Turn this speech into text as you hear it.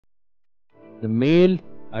The male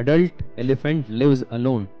adult elephant lives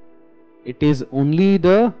alone. It is only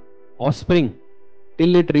the offspring.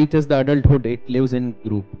 Till it reaches the adulthood, it lives in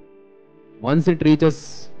group. Once it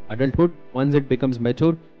reaches adulthood, once it becomes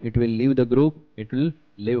mature, it will leave the group, it will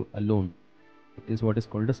live alone. It is what is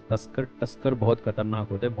called as tusker. Tusker बहुत खतरनाक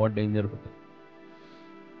होते हैं, बहुत danger होते हैं,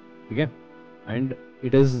 ठीक है? And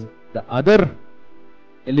it is the other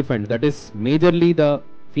elephants, that is majorly the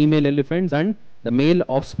female elephants and the male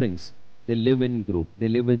offsprings. They live in group. They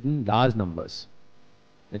live in large numbers.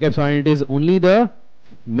 Okay, so and it is only the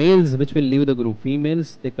males which will leave the group.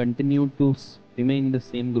 Females, they continue to remain in the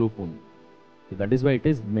same group only. So that is why it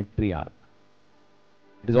is matriarch.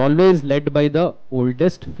 It is always led by the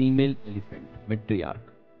oldest female elephant, matriarch.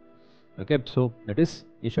 Okay, so that is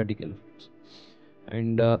Asiatic elephants.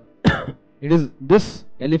 And it is this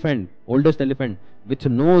elephant, oldest elephant, which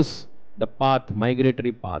knows the path,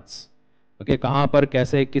 migratory paths. Okay, कहाँ पर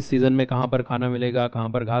कैसे किस season में कहाँ पर खाना मिलेगा, कहाँ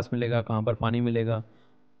पर घास मिलेगा, कहाँ पर पानी मिलेगा,